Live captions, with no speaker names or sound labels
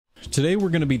Today we're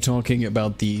going to be talking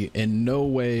about the in no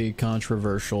way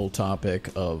controversial topic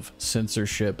of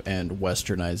censorship and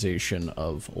westernization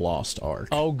of Lost Ark.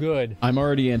 Oh, good. I'm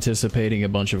already anticipating a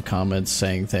bunch of comments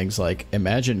saying things like,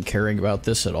 imagine caring about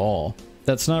this at all.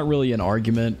 That's not really an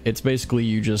argument, it's basically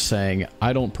you just saying,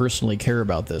 I don't personally care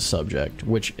about this subject,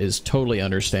 which is totally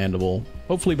understandable.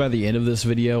 Hopefully by the end of this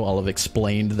video, I'll have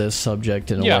explained this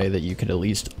subject in a way that you can at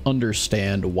least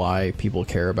understand why people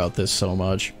care about this so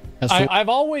much.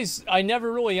 I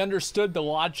never really understood the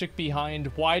logic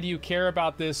behind why do you care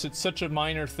about this, it's such a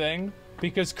minor thing,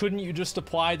 because couldn't you just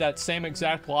apply that same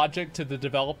exact logic to the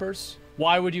developers?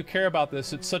 Why would you care about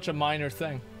this, it's such a minor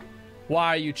thing? Why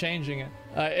are you changing it?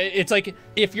 It's like,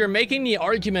 if you're making the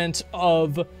argument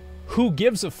of who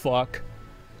gives a fuck,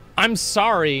 I'm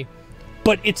sorry,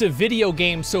 but it's a video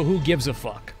game, so who gives a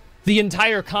fuck? The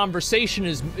entire conversation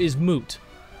is moot.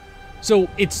 So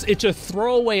it's a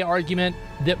throwaway argument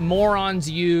that morons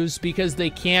use because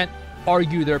they can't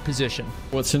argue their position.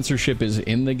 What censorship is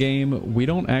in the game, we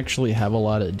don't actually have a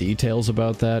lot of details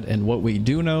about that, and what we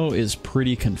do know is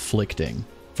pretty conflicting.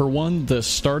 For one, the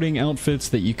starting outfits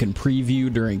that you can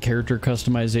preview during character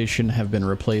customization have been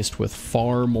replaced with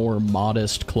far more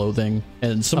modest clothing,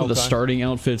 and some of the starting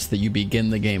outfits that you begin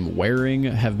the game wearing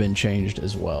have been changed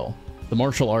as well. The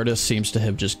martial artist seems to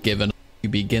have just given up. You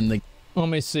begin the Let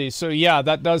me see. So yeah,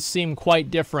 that does seem quite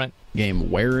different.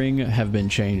 Game wearing have been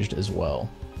changed as well.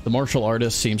 The martial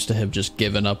artist seems to have just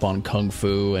given up on kung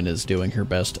fu and is doing her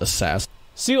best assassin.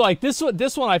 See, like this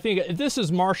one, I think if this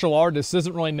is martial artist,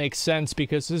 doesn't really make sense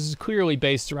because this is clearly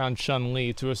based around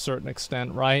Chun-Li to a certain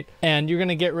extent, right? And you're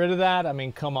gonna get rid of that? I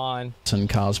mean, come on. And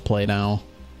cosplay now.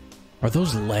 Are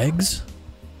those legs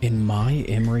in my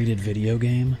M-rated video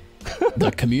game?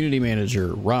 The community manager,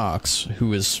 Rox,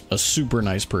 who is a super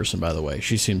nice person, by the way,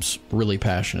 she seems really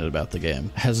passionate about the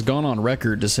game, has gone on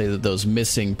record to say that those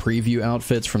missing preview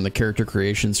outfits from the character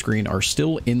creation screen are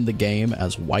still in the game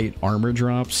as white armor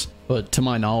drops, but to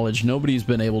my knowledge, nobody's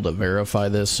been able to verify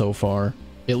this so far.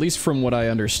 At least from what I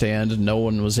understand, no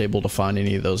one was able to find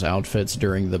any of those outfits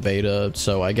during the beta,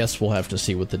 so I guess we'll have to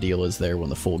see what the deal is there when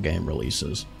the full game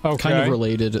releases. Okay. Kind of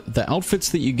related, the outfits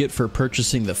that you get for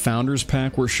purchasing the Founders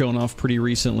Pack were shown off pretty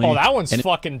recently. Oh, that one's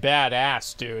fucking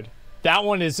badass, dude. That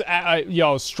one is,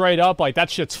 yo, straight up, like,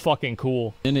 that shit's fucking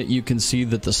cool. In it, you can see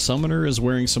that the Summoner is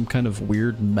wearing some kind of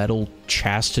weird metal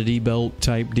chastity belt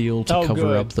type deal to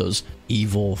cover up those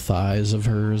evil thighs of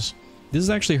hers. This is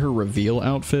actually her reveal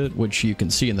outfit, which you can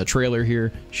see in the trailer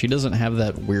here. She doesn't have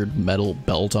that weird metal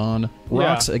belt on.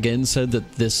 Rox again said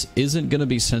that this isn't going to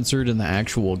be censored in the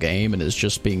actual game and is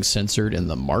just being censored in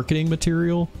the marketing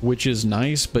material, which is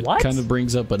nice, but kind of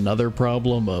brings up another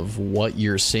problem of what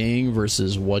you're seeing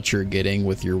versus what you're getting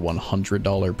with your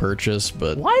 $100 purchase,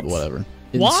 but whatever.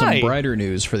 In some brighter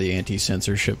news for the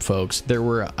anti-censorship folks, there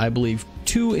were, I believe,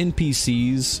 2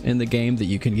 NPCs in the game that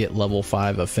you can get level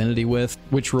 5 affinity with,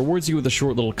 which rewards you with a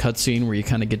short little cutscene where you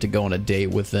kind of get to go on a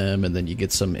date with them, and then you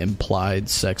get some implied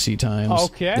sexy times.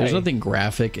 Okay. There's nothing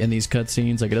graphic in these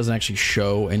cutscenes, like it doesn't actually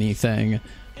show anything.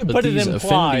 But these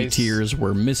affinity tiers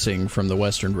were missing from the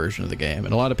Western version of the game,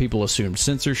 and a lot of people assumed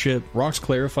censorship. Rox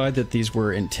clarified that these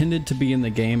were intended to be in the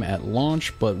game at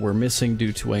launch, but were missing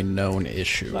due to a known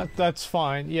issue. That's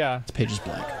fine, yeah. This page is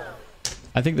blank.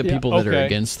 I think the people that are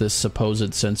against this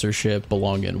supposed censorship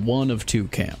belong in one of 2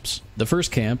 camps. The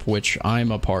first camp, which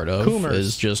I'm a part of,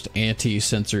 is just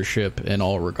anti-censorship in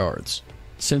all regards.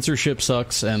 Censorship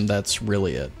sucks, and that's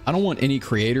really it. I don't want any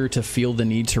creator to feel the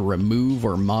need to remove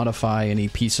or modify any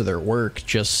piece of their work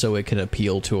just so it can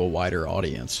appeal to a wider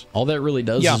audience. All that really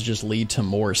does is just lead to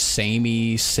more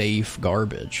samey, safe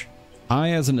garbage.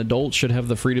 I, as an adult, should have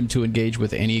the freedom to engage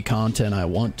with any content I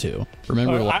want to.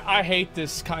 Remember, I hate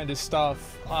this kind of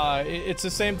stuff. It's the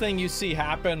same thing you see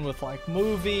happen with like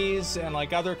movies and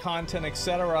like other content,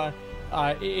 etc.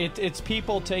 It's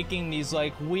people taking these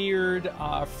like weird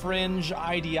fringe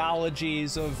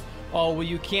ideologies of, oh, well,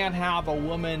 you can't have a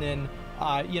woman in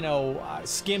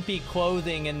skimpy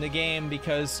clothing in the game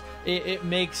because it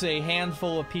makes a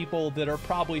handful of people that are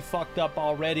probably fucked up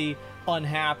already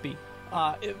unhappy.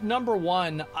 Number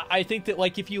one, I think that,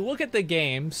 like, if you look at the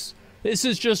games, this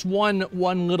is just one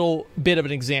little bit of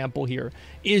an example here,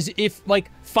 is if, like,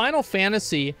 Final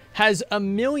Fantasy has a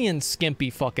million skimpy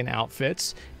fucking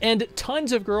outfits and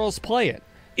tons of girls play it.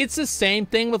 It's the same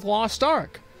thing with Lost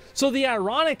Ark. So the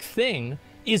ironic thing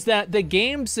is that the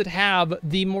games that have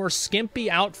the more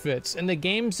skimpy outfits and the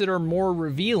games that are more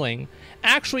revealing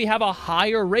actually have a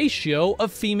higher ratio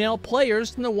of female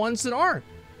players than the ones that aren't.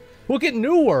 Look at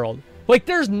New World. Like,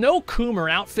 there's no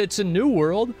Coomer outfits in New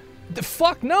World. The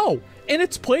fuck no. and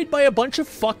it's played by a bunch of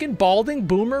fucking balding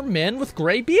boomer men with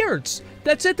gray beards.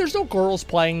 That's it. There's no girls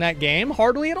playing that game,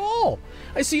 hardly at all.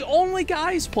 I see only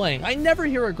guys playing. I never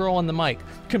hear a girl on the mic.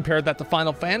 Compare that to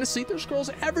Final Fantasy, there's girls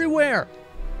everywhere.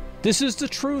 This is the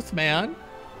truth, man.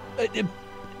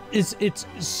 It's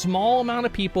a small amount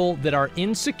of people that are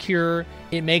insecure.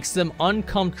 It makes them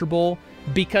uncomfortable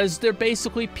because they're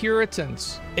basically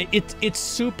Puritans. It's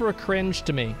super cringe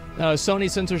to me. Sony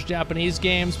censors Japanese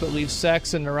games but leaves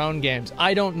sex in their own games.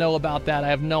 I don't know about that. I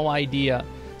have no idea.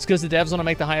 It's because the devs want to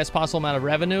make the highest possible amount of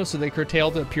revenue, so they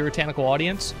curtail the puritanical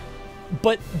audience.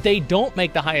 But they don't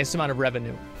make the highest amount of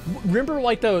revenue. Remember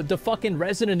like the fucking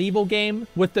Resident Evil game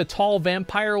with the tall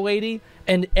vampire lady,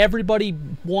 and everybody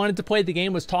wanted to play the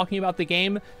game, was talking about the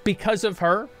game because of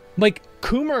her? Like,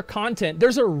 Coomer content,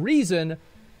 there's a reason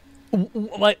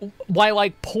why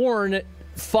like porn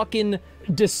fucking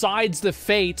decides the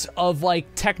fate of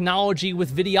like technology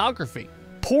with videography.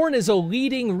 Porn is a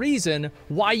leading reason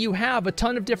why you have a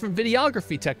ton of different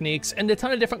videography techniques and a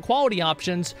ton of different quality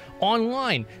options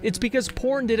online. It's because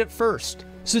porn did it first.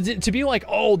 So to be like,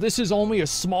 oh, this is only a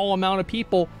small amount of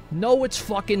people. No, it's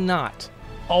fucking not.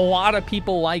 A lot of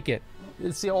people like it.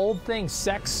 It's the old thing,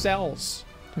 sex sells.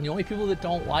 And the only people that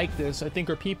don't like this, I think,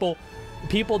 are people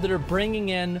that are bringing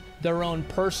in their own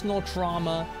personal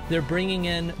trauma, they're bringing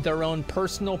in their own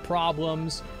personal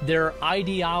problems, their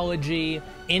ideology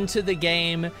into the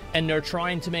game, and they're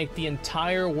trying to make the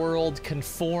entire world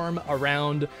conform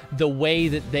around the way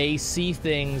that they see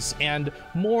things, and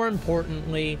more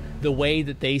importantly, the way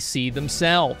that they see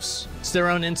themselves. It's their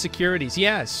own insecurities.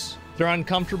 Yes, they're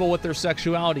uncomfortable with their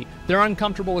sexuality. They're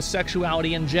uncomfortable with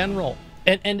sexuality in general.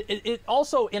 And it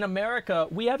also, in America,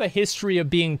 we have a history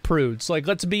of being prudes. Like,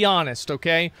 let's be honest,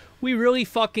 okay? We really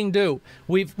fucking do.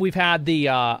 We've had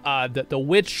the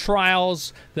witch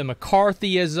trials, the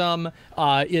McCarthyism,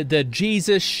 the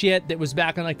Jesus shit that was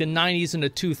back in like the 90s and the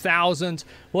 2000s.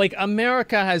 Like,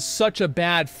 America has such a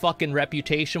bad fucking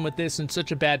reputation with this, and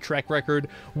such a bad track record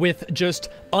with just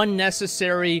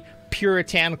unnecessary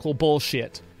puritanical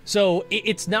bullshit. So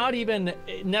it's not even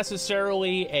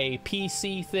necessarily a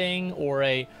PC thing or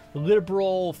a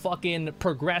liberal fucking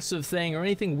progressive thing or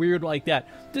anything weird like that.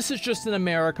 This is just an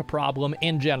America problem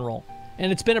in general,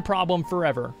 and it's been a problem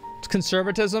forever. It's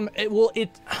conservatism.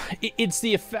 It's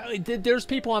the effect. There's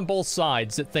people on both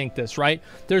sides that think this, right?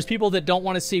 There's people that don't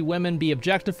want to see women be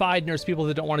objectified, and there's people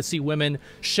that don't want to see women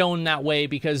shown that way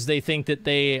because they think that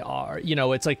they are, you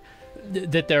know, it's like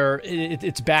that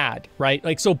it's bad, right?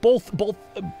 Like, so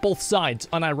both sides,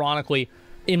 unironically,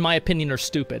 in my opinion, are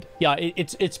stupid. Yeah,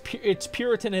 it's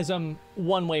puritanism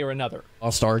one way or another.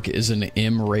 Lost Ark is an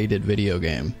M-rated video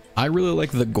game. I really like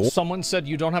the goal. Someone said,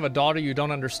 you don't have a daughter, you don't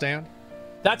understand.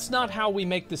 That's not how we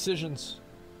make decisions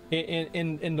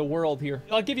in the world here.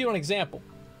 I'll give you an example.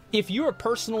 If you are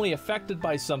personally affected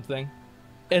by something,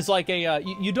 as like a,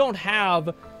 you don't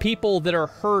have people that are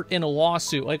hurt in a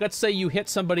lawsuit. Like, let's say you hit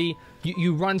somebody,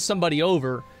 you run somebody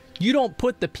over. You don't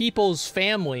put the people's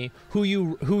family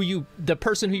the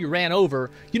person who you ran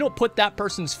over, you don't put that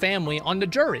person's family on the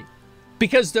jury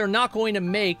because they're not going to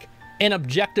make an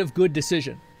objective good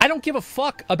decision. I don't give a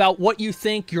fuck about what you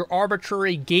think your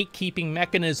arbitrary gatekeeping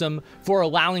mechanism for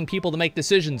allowing people to make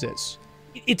decisions is.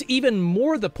 It's even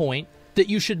more the point that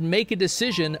you should make a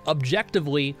decision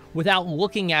objectively without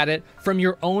looking at it from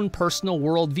your own personal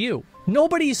worldview.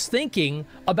 Nobody's thinking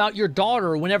about your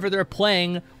daughter whenever they're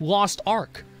playing Lost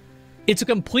Ark. It's a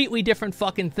completely different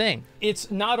fucking thing.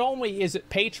 It's not only is it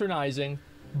patronizing,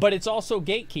 but it's also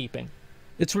gatekeeping.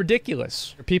 It's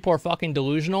ridiculous. People are fucking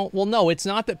delusional. Well, no, it's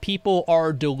not that people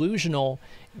are delusional.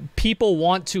 People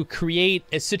want to create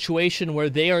a situation where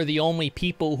they are the only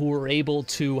people who are able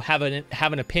to have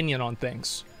an opinion on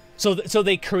things. So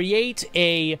they create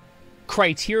a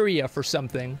criteria for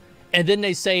something, and then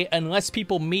they say, unless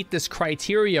people meet this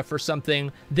criteria for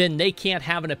something, then they can't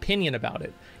have an opinion about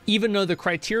it, even though the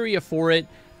criteria for it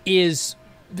is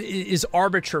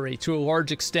arbitrary to a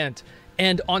large extent.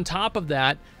 And on top of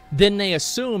that, then they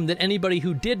assume that anybody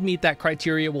who did meet that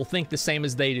criteria will think the same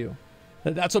as they do.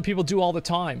 That's what people do all the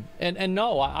time. And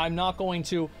no, I'm not going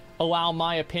to allow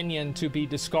my opinion to be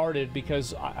discarded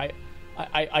because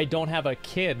I don't have a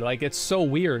kid. Like, it's so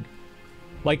weird.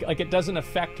 Like it doesn't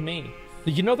affect me.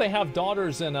 You know, they have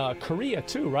daughters in Korea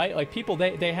too, right? Like, people,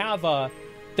 they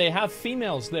have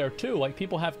females there too. Like,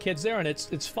 people have kids there, and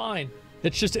it's fine.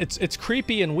 It's just it's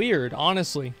creepy and weird,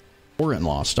 honestly. Or in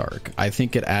Lost Ark, I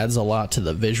think it adds a lot to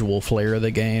the visual flair of the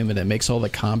game, and it makes all the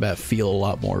combat feel a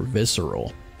lot more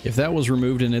visceral. If that was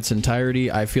removed in its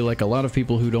entirety, I feel like a lot of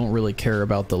people who don't really care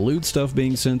about the loot stuff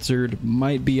being censored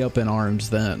might be up in arms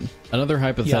then. Another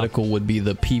hypothetical would be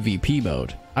the PvP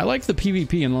mode. I like the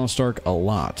PvP in Lost Ark a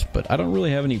lot, but I don't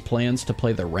really have any plans to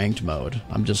play the ranked mode.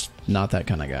 I'm just not that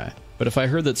kind of guy. But if I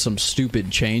heard that some stupid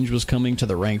change was coming to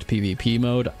the ranked PvP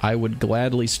mode, I would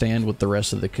gladly stand with the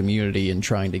rest of the community in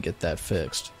trying to get that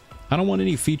fixed. I don't want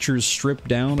any features stripped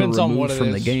down or removed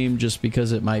from the game just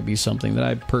because it might be something that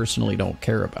I personally don't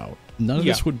care about. None of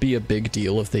this would be a big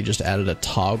deal if they just added a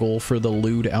toggle for the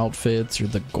lewd outfits or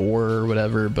the gore or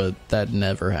whatever, but that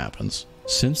never happens.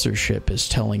 Censorship is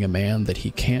telling a man that he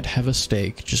can't have a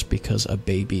steak just because a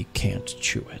baby can't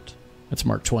chew it. That's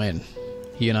Mark Twain.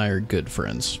 He and I are good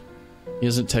friends. He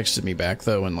hasn't texted me back,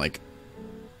 though, in like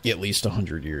at least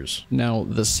 100 years. Now,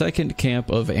 the second camp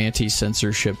of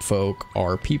anti-censorship folk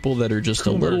are people that are just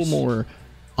a little more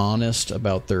honest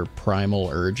about their primal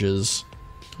urges.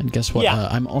 And guess what?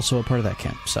 I'm also a part of that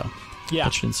camp, so I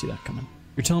didn't see that coming.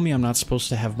 You're telling me I'm not supposed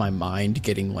to have my mind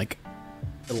getting, like,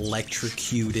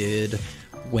 electrocuted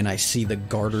when I see the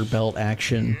garter belt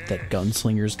action that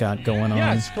Gunslinger's got going on?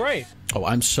 Yeah, it's great. Oh,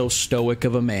 I'm so stoic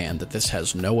of a man that this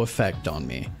has no effect on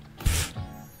me.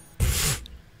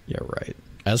 Yeah, right.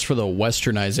 As for the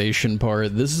Westernization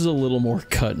part, this is a little more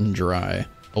cut and dry.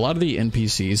 A lot of the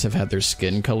NPCs have had their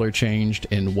skin color changed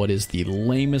in what is the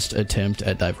lamest attempt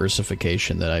at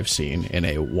diversification that I've seen in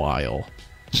a while.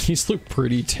 These look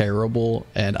pretty terrible,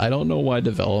 and I don't know why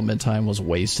development time was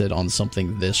wasted on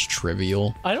something this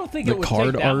trivial. I don't think the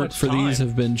card art for these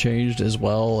have been changed as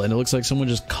well, and it looks like someone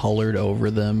just colored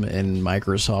over them in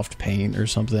Microsoft Paint or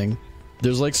something.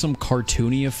 There's like some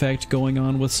cartoony effect going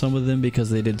on with some of them because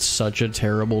they did such a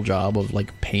terrible job of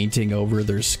like painting over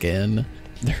their skin.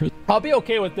 I'll be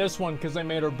okay with this one because they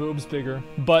made her boobs bigger.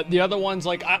 But the other ones,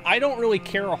 like, I don't really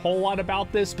care a whole lot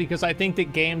about this because I think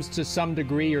that games to some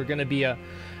degree are going to be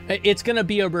it's going to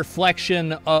be a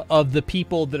reflection of the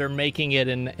people that are making it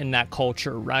in that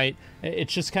culture, right?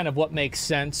 It's just kind of what makes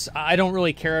sense. I don't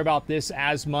really care about this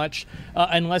as much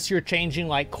unless you're changing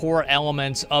like core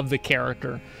elements of the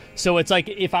character. So it's like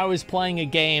if I was playing a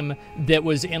game that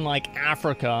was in like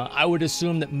Africa, I would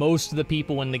assume that most of the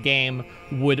people in the game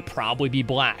would probably be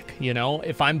black, you know?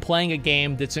 If I'm playing a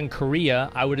game that's in Korea,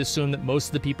 I would assume that most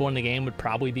of the people in the game would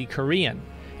probably be Korean.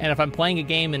 And if I'm playing a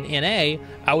game in NA,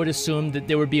 I would assume that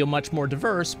there would be a much more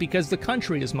diverse because the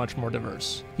country is much more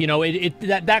diverse. You know,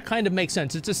 that kind of makes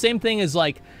sense. It's the same thing as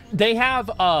like they have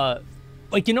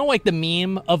like, you know, like the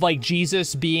meme of like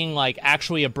Jesus being like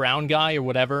actually a brown guy or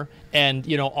whatever, and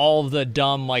you know, all the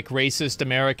dumb like racist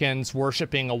Americans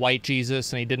worshiping a white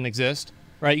Jesus and he didn't exist,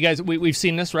 right? You guys, we've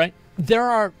seen this, right? There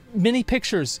are many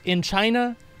pictures in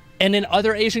China and in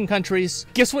other Asian countries.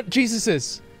 Guess what Jesus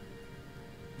is?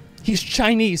 He's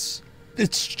Chinese.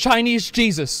 It's Chinese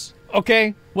Jesus,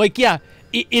 okay? Like, yeah,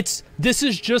 this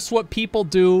is just what people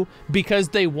do because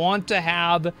they want to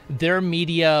have their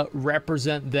media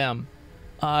represent them.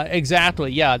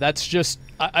 Exactly. Yeah, that's just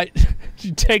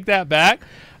you take that back.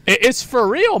 It's for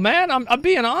real, man. I'm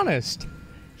being honest.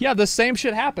 Yeah, the same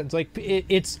shit happens. Like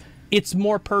it's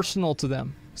more personal to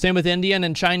them. Same with Indian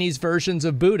and Chinese versions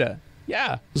of Buddha.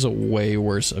 Yeah. This is a way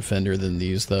worse offender than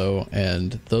these, though,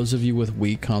 and those of you with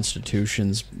weak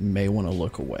constitutions may want to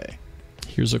look away.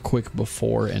 Here's a quick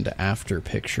before and after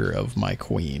picture of my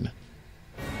queen.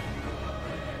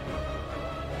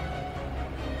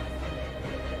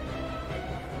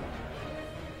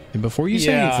 And before you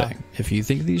say anything, if you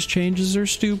think these changes are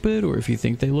stupid or if you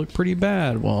think they look pretty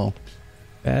bad, well,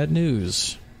 bad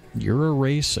news. You're a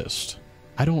racist.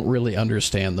 I don't really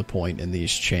understand the point in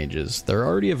these changes. There are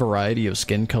already a variety of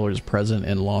skin colors present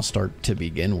in Lost Ark to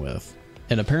begin with.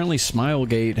 And apparently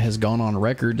Smilegate has gone on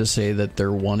record to say that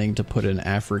they're wanting to put an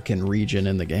African region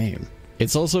in the game.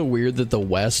 It's also weird that the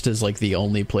West is like the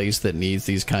only place that needs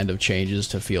these kind of changes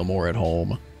to feel more at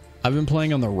home. I've been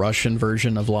playing on the Russian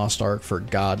version of Lost Ark for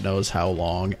God knows how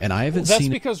long, and I haven't seen... That's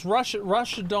because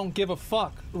Russia don't give a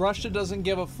fuck. Russia doesn't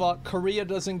give a fuck. Korea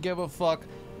doesn't give a fuck.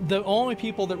 The only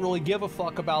people that really give a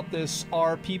fuck about this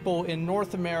are people in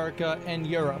North America and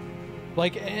Europe.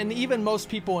 Like, and even most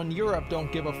people in Europe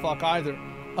don't give a fuck either.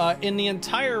 In the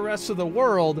entire rest of the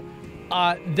world,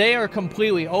 they are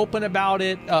completely open about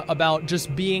it, about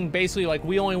just being basically like,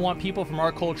 we only want people from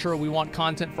our culture, we want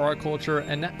content for our culture,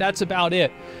 and that's about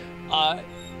it.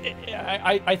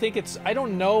 I think I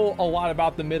don't know a lot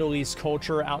about the Middle East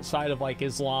culture outside of like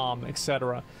Islam,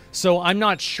 etc. So I'm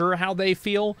not sure how they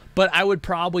feel, but I would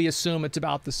probably assume it's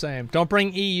about the same. Don't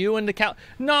bring EU into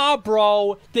Nah,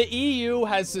 bro. The EU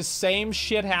has the same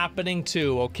shit happening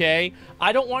too, okay?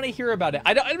 I don't want to hear about it.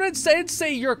 I don't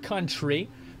say your country,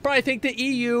 but I think the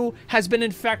EU has been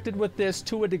infected with this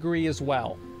to a degree as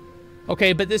well.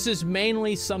 Okay, but this is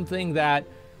mainly something that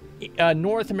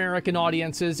North American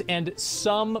audiences, and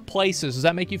some places, does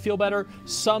that make you feel better?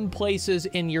 Some places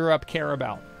in Europe care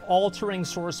about. Altering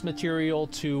source material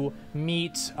to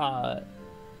meet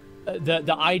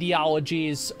the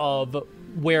ideologies of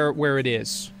where it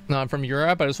is. I'm from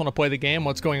Europe, I just want to play the game,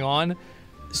 what's going on?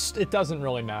 It doesn't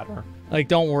really matter. Like,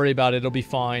 don't worry about it, it'll be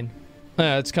fine.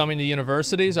 It's coming to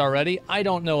universities already? I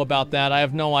don't know about that, I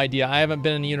have no idea. I haven't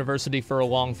been in a university for a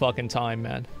long fucking time,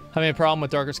 man. Having a problem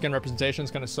with darker skin representation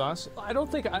is kind of sus. I don't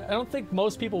think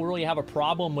most people really have a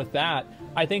problem with that.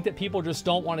 I think that people just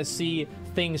don't want to see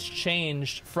things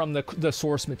changed from the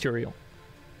source material.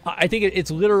 I think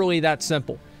it's literally that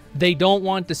simple. They don't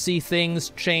want to see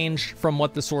things changed from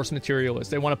what the source material is.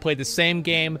 They want to play the same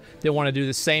game, they want to do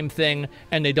the same thing,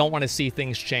 and they don't want to see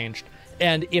things changed.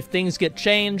 And if things get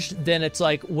changed, then it's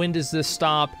like, when does this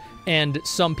stop? And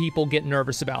some people get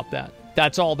nervous about that.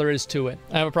 That's all there is to it.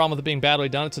 I have a problem with it being badly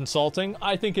done. It's insulting.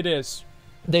 I think it is.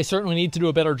 They certainly need to do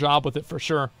a better job with it for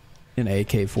sure. An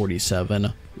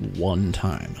AK-47 one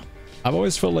time. I've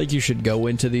always felt like you should go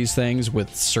into these things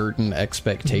with certain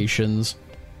expectations.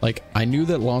 Like, I knew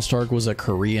that Lost Ark was a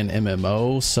Korean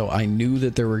MMO, so I knew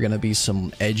that there were going to be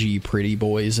some edgy pretty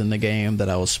boys in the game that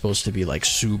I was supposed to be, like,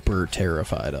 super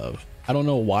terrified of. I don't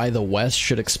know why the West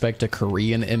should expect a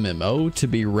Korean MMO to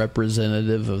be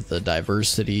representative of the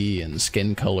diversity and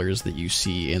skin colors that you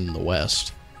see in the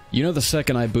West. You know, the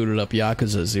second I booted up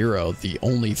Yakuza 0, the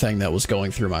only thing that was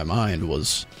going through my mind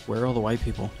was, where are all the white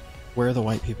people? Where are the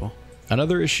white people?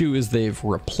 Another issue is they've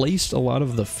replaced a lot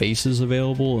of the faces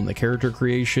available in the character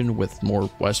creation with more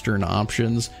Western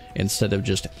options instead of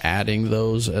just adding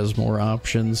those as more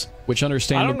options, which I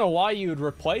don't know why you would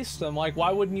replace them. Like, why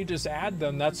wouldn't you just add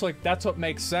them? That's what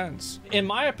makes sense. In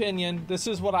my opinion, this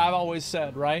is what I've always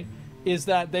said, right? Is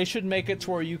that they should make it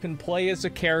to where you can play as a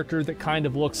character that kind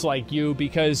of looks like you,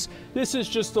 because this is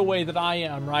just the way that I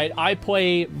am, right? I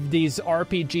play these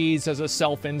RPGs as a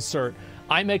self-insert.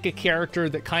 I make a character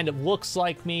that kind of looks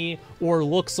like me or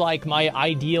looks like my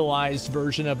idealized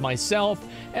version of myself.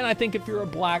 And I think if you're a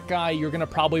black guy, you're going to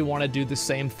probably want to do the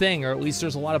same thing, or at least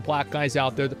there's a lot of black guys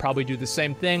out there that probably do the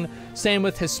same thing. Same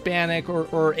with Hispanic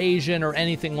or Asian or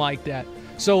anything like that.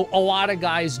 So a lot of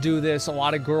guys do this, a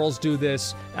lot of girls do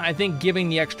this, and I think giving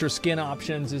the extra skin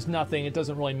options is nothing. It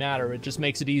doesn't really matter. It just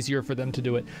makes it easier for them to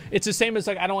do it. It's the same as,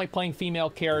 like, I don't like playing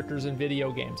female characters in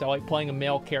video games. I like playing a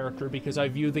male character because I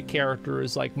view the character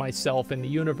as like myself in the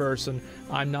universe, and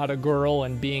I'm not a girl,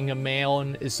 and being a male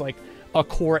and is like a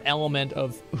core element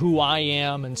of who I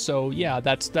am. And so yeah,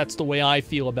 that's the way I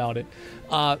feel about it.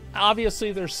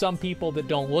 Obviously there's some people that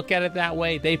don't look at it that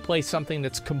way. They play something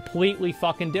that's completely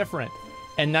fucking different.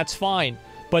 And that's fine.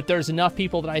 But there's enough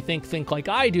people that I think like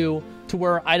I do, to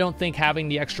where I don't think having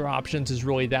the extra options is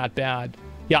really that bad.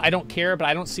 Yeah, I don't care, but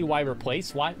I don't see why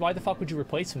replace. Why the fuck would you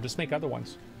replace them? Just make other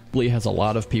ones. Has a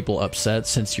lot of people upset,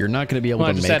 since you're not going to be able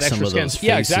to make some of those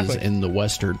faces in the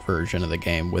Western version of the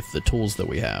game with the tools that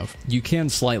we have. You can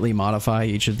slightly modify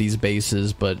each of these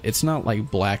bases, but it's not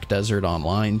like Black Desert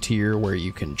Online tier where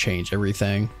you can change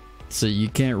everything. So you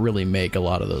can't really make a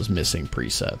lot of those missing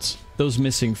presets. Those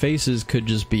missing faces could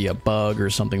just be a bug or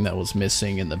something that was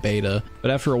missing in the beta,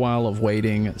 but after a while of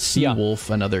waiting, Seawolf,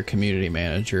 another community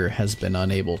manager, has been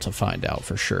unable to find out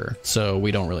for sure, so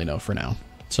we don't really know for now.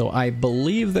 So I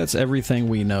believe that's everything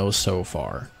we know so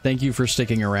far. Thank you for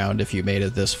sticking around if you made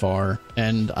it this far,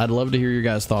 and I'd love to hear your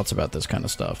guys' thoughts about this kind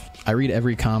of stuff. I read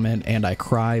every comment and I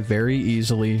cry very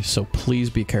easily, so please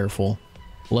be careful.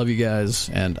 Love you guys,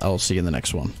 and I'll see you in the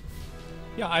next one.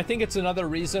 Yeah, I think it's another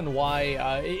reason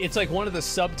why, it's like one of the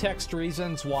subtext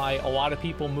reasons why a lot of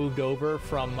people moved over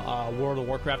from World of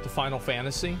Warcraft to Final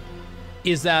Fantasy,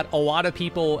 is that a lot of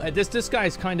people, this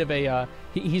guy's kind of a,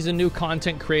 he's a new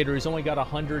content creator. He's only got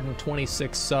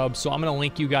 126 subs, so I'm going to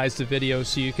link you guys the video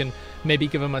so you can maybe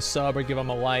give him a sub or give him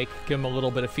a like, give him a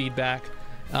little bit of feedback,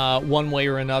 one way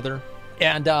or another.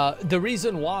 And the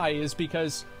reason why is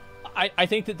because I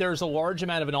think that there's a large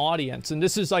amount of an audience, and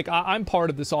this is like, I'm part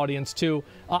of this audience too.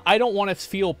 I don't want to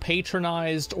feel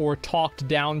patronized or talked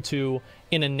down to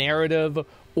in a narrative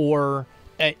or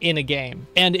in a game.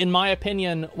 And in my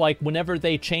opinion, like, whenever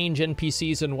they change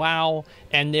NPCs in WoW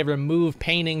and they remove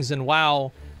paintings in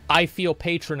WoW, I feel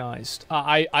patronized.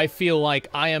 I feel like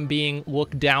I am being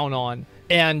looked down on.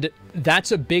 And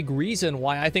that's a big reason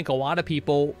why I think a lot of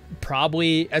people,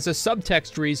 probably as a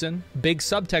subtext reason, big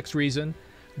subtext reason,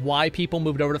 why people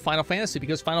moved over to Final Fantasy,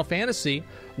 because Final Fantasy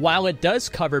while it does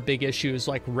cover big issues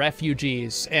like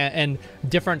refugees and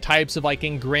different types of like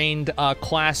ingrained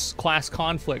class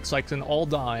conflicts like in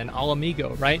Ul'dah and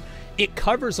Alamigo, right? It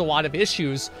covers a lot of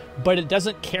issues, but it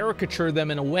doesn't caricature them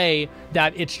in a way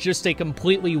that it's just a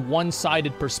completely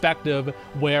one-sided perspective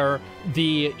where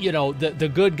the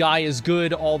good guy is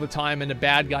good all the time and the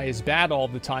bad guy is bad all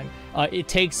the time. It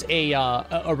takes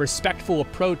a respectful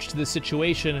approach to the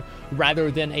situation rather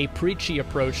than a preachy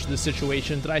approach to the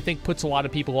situation that I think puts a lot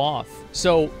of people off.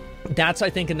 So that's, I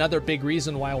think, another big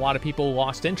reason why a lot of people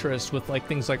lost interest with like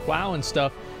things like WoW and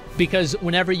stuff. Because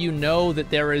whenever you know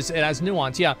that it has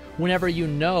nuance, yeah, whenever you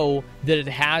know that it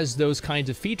has those kinds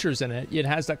of features in it, it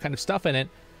has that kind of stuff in it,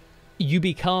 you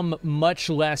become much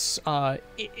less,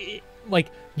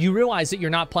 like, you realize that you're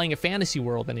not playing a fantasy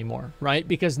world anymore, right?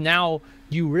 Because now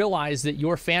you realize that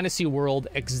your fantasy world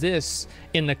exists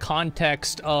in the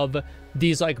context of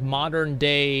these, like, modern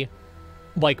day,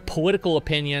 like, political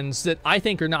opinions that I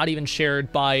think are not even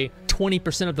shared by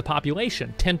 20% of the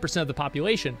population, 10% of the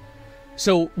population.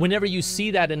 So whenever you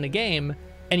see that in the game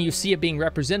and you see it being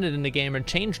represented in the game and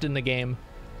changed in the game,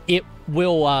 it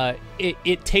will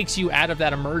it takes you out of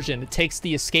that immersion. It takes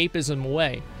the escapism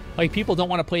away. Like, people don't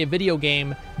want to play a video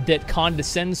game that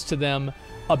condescends to them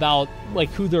about like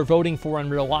who they're voting for in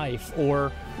real life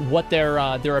or what their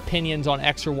opinions on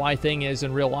X or Y thing is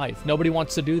in real life. Nobody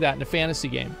wants to do that in a fantasy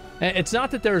game. It's not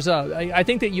that there's I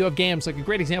think that you have games, like a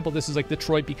great example of this is like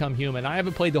Detroit Become Human. I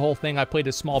haven't played the whole thing. I played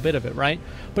a small bit of it, right?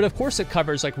 But of course it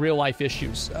covers like real life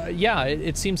issues. Yeah,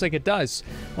 it seems like it does,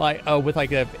 like with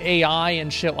like a AI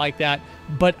and shit like that.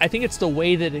 But I think it's the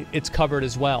way that it's covered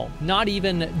as well. Not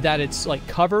even that it's like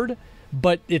covered,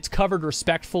 but it's covered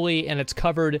respectfully and it's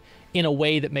covered in a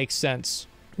way that makes sense.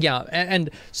 Yeah,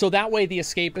 and so that way the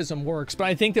escapism works. But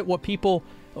I think that what people...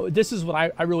 This is what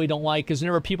I really don't like, is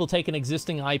whenever people take an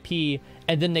existing IP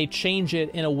and then they change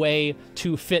it in a way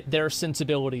to fit their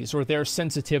sensibilities or their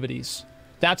sensitivities.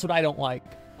 That's what I don't like.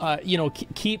 You know,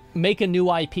 make a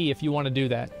new IP if you want to do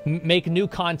that. Make new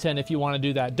content if you want to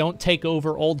do that. Don't take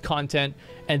over old content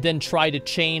and then try to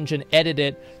change and edit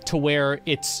it to where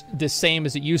it's the same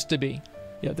as it used to be.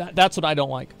 Yeah, that's what I don't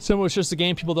like. So it's just a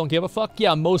game people don't give a fuck?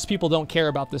 Yeah, most people don't care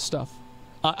about this stuff.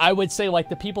 I would say like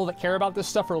the people that care about this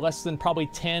stuff are less than probably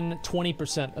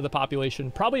 10-20% of the population.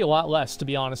 Probably a lot less, to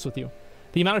be honest with you.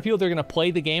 The amount of people that are going to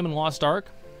play the game in Lost Ark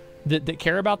that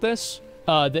care about this,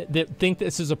 that think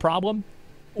this is a problem,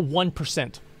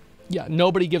 1%. Yeah,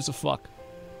 nobody gives a fuck.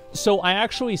 So I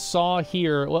actually saw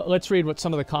here, let's read what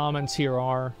some of the comments here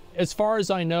are. As far as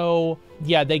I know,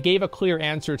 yeah, they gave a clear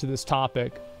answer to this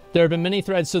topic. There have been many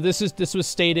threads. So this was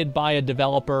stated by a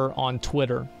developer on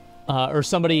Twitter. Or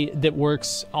somebody that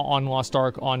works on Lost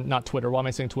Ark on, not Twitter, why am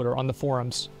I saying Twitter, on the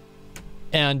forums.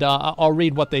 And I'll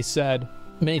read what they said.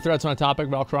 Many threads on a topic,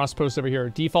 but I'll cross-post over here.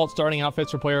 Default starting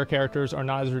outfits for player characters are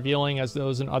not as revealing as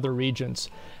those in other regions.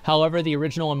 However, the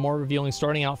original and more revealing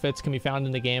starting outfits can be found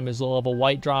in the game as low-level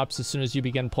white drops as soon as you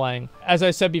begin playing. As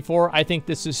I said before, I think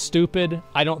this is stupid.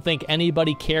 I don't think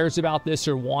anybody cares about this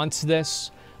or wants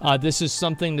this. This is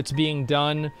something that's being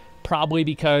done probably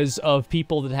because of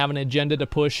people that have an agenda to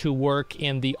push who work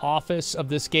in the office of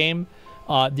this game.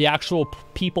 The actual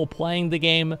people playing the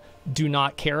game do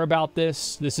not care about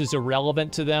this. This is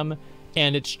irrelevant to them,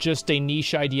 and it's just a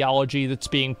niche ideology that's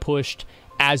being pushed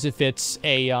as if it's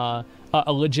a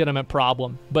legitimate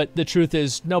problem. But the truth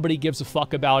is, nobody gives a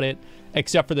fuck about it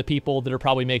except for the people that are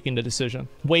probably making the decision.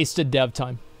 Wasted dev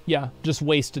time. Yeah, just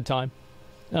wasted time.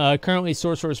 Currently,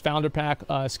 Sorcerer's Founder Pack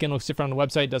skin looks different on the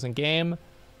website, doesn't game.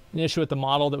 An issue with the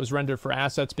model that was rendered for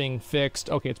assets being fixed.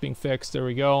 Okay, it's being fixed. There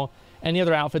we go. Any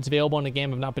other outfits available in the game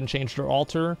have not been changed or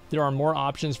altered. There are more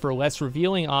options for less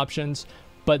revealing options,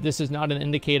 but this is not an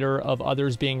indicator of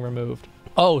others being removed.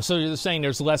 Oh, so you're saying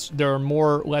there are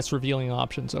more less revealing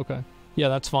options. Okay. Yeah,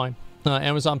 that's fine.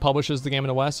 Amazon publishes the game in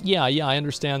the West. Yeah, I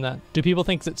understand that. Do people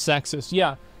think it's sexist?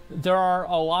 Yeah, there are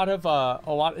a lot.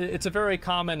 It's a very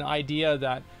common idea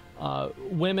that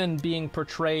women being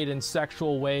portrayed in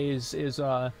sexual ways is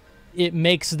it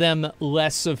makes them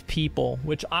less of people,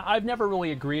 which I've never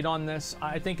really agreed on this.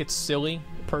 I think it's silly,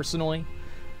 personally.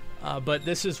 But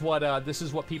this is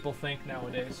what people think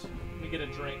nowadays. We get a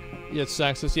drink. Yeah, it's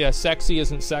sexist. Yeah, sexy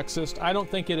isn't sexist. I don't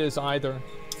think it is either.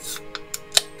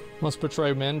 Must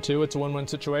portray men too. It's a win-win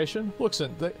situation.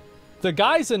 Listen, the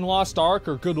guys in Lost Ark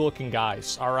are good-looking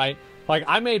guys. All right. Like,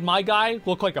 I made my guy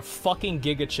look like a fucking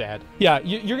Giga Chad. Yeah,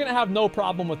 you're gonna have no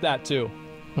problem with that too.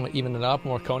 I'm gonna even it up,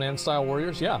 more Conan-style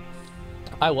warriors. Yeah,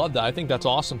 I love that. I think that's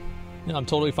awesome. Yeah, I'm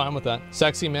totally fine with that.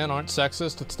 Sexy men aren't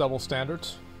sexist. It's double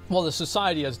standards. Well, the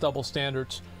society has double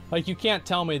standards Like, you can't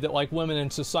tell me that, like, women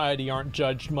in society aren't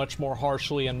judged much more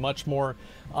harshly and much more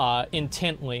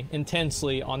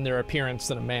intensely on their appearance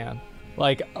than a man.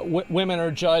 Like, women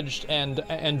are judged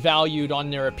and valued on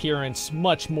their appearance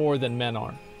much more than men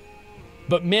are.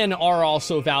 But men are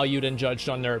also valued and judged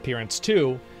on their appearance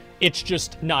too. It's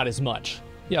just not as much.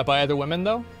 Yeah, by other women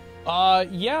though?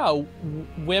 Yeah,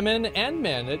 women and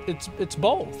men. It's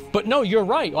both. But no, you're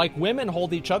right. Like, women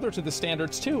hold each other to the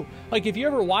standards too. Like, if you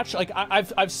ever watch, like,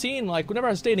 I've seen, like, whenever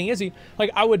I was dating Izzy,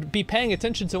 like, I would be paying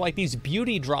attention to, like, these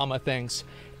beauty drama things,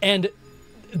 and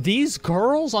these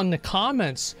girls on the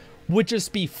comments would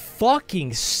just be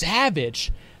fucking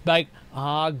savage. Like,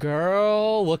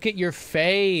 girl, look at your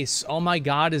face. Oh my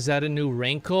God, is that a new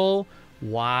wrinkle?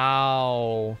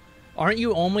 Wow. Aren't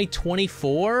you only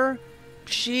 24?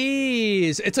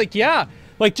 Jeez. It's like, yeah,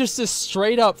 like, just this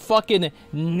straight up fucking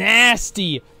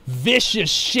nasty, vicious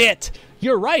shit.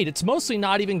 You're right. It's mostly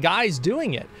not even guys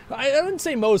doing it. I wouldn't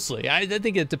say mostly. I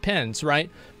think it depends, right?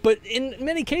 But in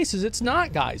many cases, it's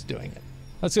not guys doing it.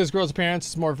 That's because girls' appearance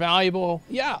is more valuable.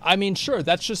 Yeah, I mean, sure,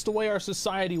 that's just the way our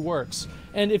society works.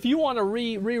 And if you want to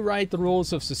rewrite the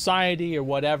rules of society or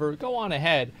whatever, go on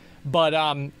ahead. But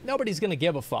nobody's going to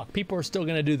give a fuck. People are still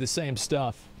going to do the same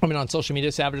stuff. I mean, on social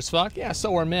media, savage as fuck? Yeah,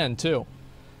 so are men, too.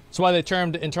 That's why they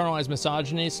termed internalized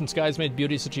misogyny, since guys made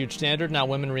beauty such a huge standard. Now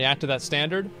women react to that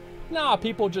standard. Nah,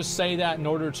 people just say that in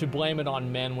order to blame it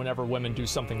on men whenever women do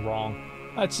something wrong.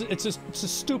 It's a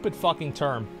stupid fucking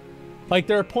term. Like,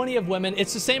 there are plenty of women.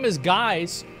 It's the same as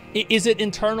guys. Is it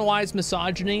internalized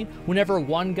misogyny whenever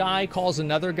one guy calls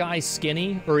another guy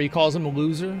skinny or he calls him a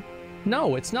loser?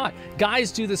 No, it's not.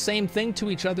 Guys do the same thing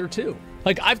to each other too.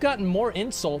 Like, I've gotten more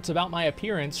insults about my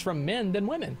appearance from men than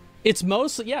women. It's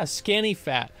mostly, yeah, skinny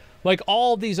fat. Like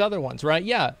all these other ones, right?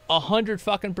 Yeah,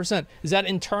 100%. Is that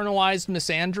internalized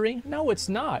misandry? No, it's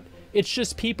not. It's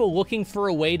just people looking for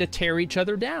a way to tear each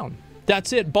other down.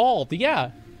 That's it. Bald.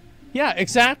 Yeah. Yeah,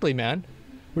 exactly, man.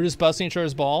 We're just busting each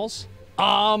other's balls.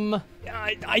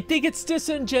 I think it's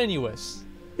disingenuous.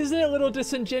 Isn't it a little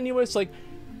disingenuous? Like,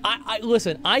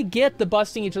 listen, I get the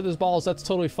busting each other's balls. That's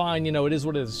totally fine. You know, it is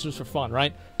what it is. It's just for fun,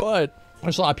 right? But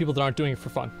there's a lot of people that aren't doing it for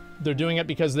fun. They're doing it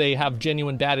because they have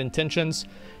genuine bad intentions,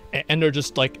 and they're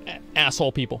just like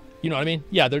asshole people. You know what I mean?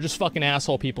 Yeah, they're just fucking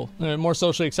asshole people. More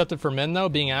socially accepted for men, though,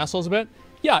 being assholes a bit.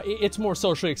 Yeah, it's more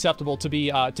socially acceptable to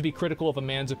be critical of a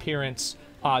man's appearance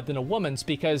than a woman's,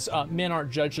 because men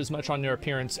aren't judged as much on their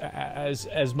appearance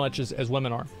as much as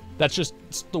women are. That's just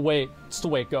the way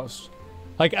it goes.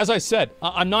 Like, as I said,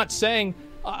 I'm not saying.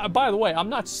 By the way, I'm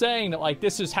not saying that, like,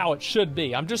 this is how it should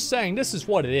be. I'm just saying this is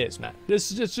what it is, man. It's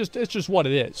just what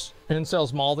it is.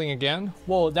 Incels malding again?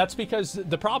 Well, that's because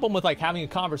the problem with, like, having a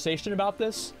conversation about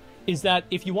this is that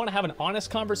if you want to have an honest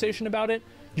conversation about it,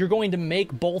 you're going to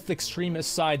make both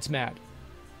extremist sides mad.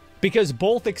 Because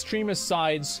both extremist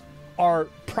sides are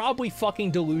probably fucking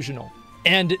delusional.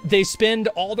 And they spend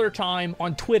all their time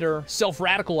on Twitter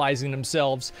self-radicalizing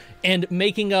themselves and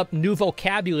making up new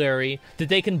vocabulary that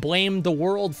they can blame the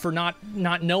world for not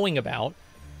knowing about.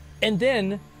 And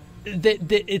then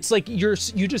it's like you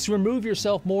just remove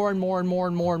yourself more and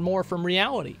more from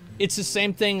reality. It's the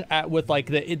same thing with, like,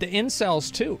 the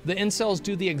incels too. The incels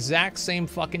do the exact same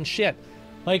fucking shit.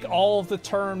 Like, all of the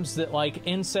terms that, like,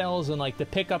 incels and, like, the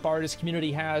pickup artist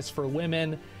community has for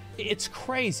women. It's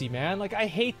crazy, man. Like, I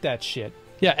hate that shit.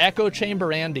 Yeah, echo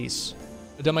chamber Andes.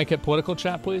 Don't make it political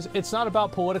chat, please. It's not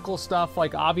about political stuff.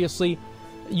 Like, obviously,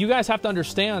 you guys have to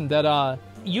understand that,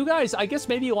 you guys, I guess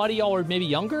maybe a lot of y'all are maybe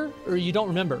younger, or you don't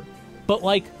remember. But,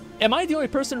 like, am I the only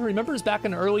person who remembers back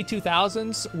in the early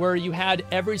 2000s where you had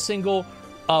every single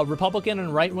Republican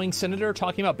and right-wing senator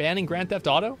talking about banning Grand Theft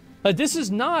Auto? This is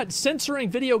not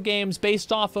censoring video games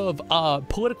based off of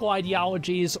political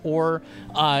ideologies or,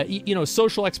 you know,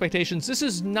 social expectations. This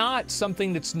is not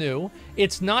something that's new.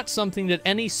 It's not something that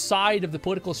any side of the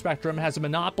political spectrum has a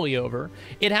monopoly over.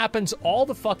 It happens all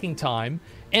the fucking time,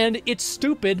 and it's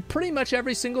stupid pretty much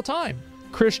every single time.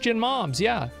 Christian moms,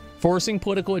 yeah. Forcing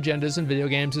political agendas in video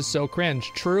games is so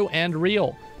cringe. True and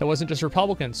real. That wasn't just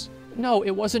Republicans. No,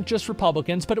 it wasn't just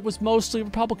Republicans, but it was mostly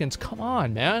Republicans. Come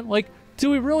on, man. Like, do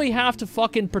we really have to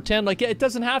fucking pretend? Like, it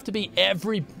doesn't have to be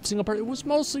every single person. It was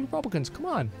mostly Republicans. Come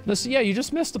on. Listen, yeah, you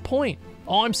just missed the point.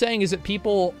 All I'm saying is that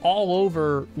people all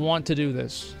over want to do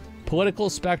this. Political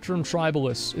spectrum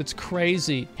tribalists. It's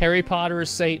crazy. Harry Potter is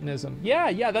Satanism.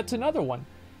 Yeah, that's another one.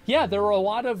 Yeah, there were a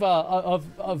lot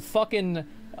of fucking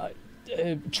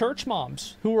church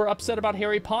moms who were upset about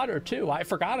Harry Potter too. I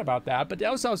forgot about that, but that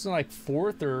was in like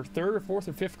third or fourth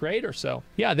or fifth grade or so.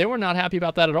 Yeah, they were not happy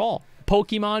about that at all.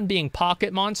 Pokemon being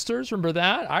pocket monsters, remember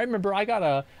that? I remember I got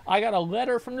a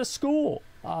letter from the school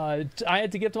I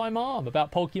had to give to my mom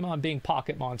about Pokemon being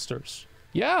pocket monsters.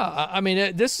 Yeah, I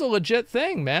mean, this is a legit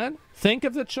thing, man. Think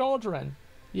of the children.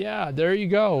 Yeah, there you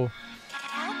go.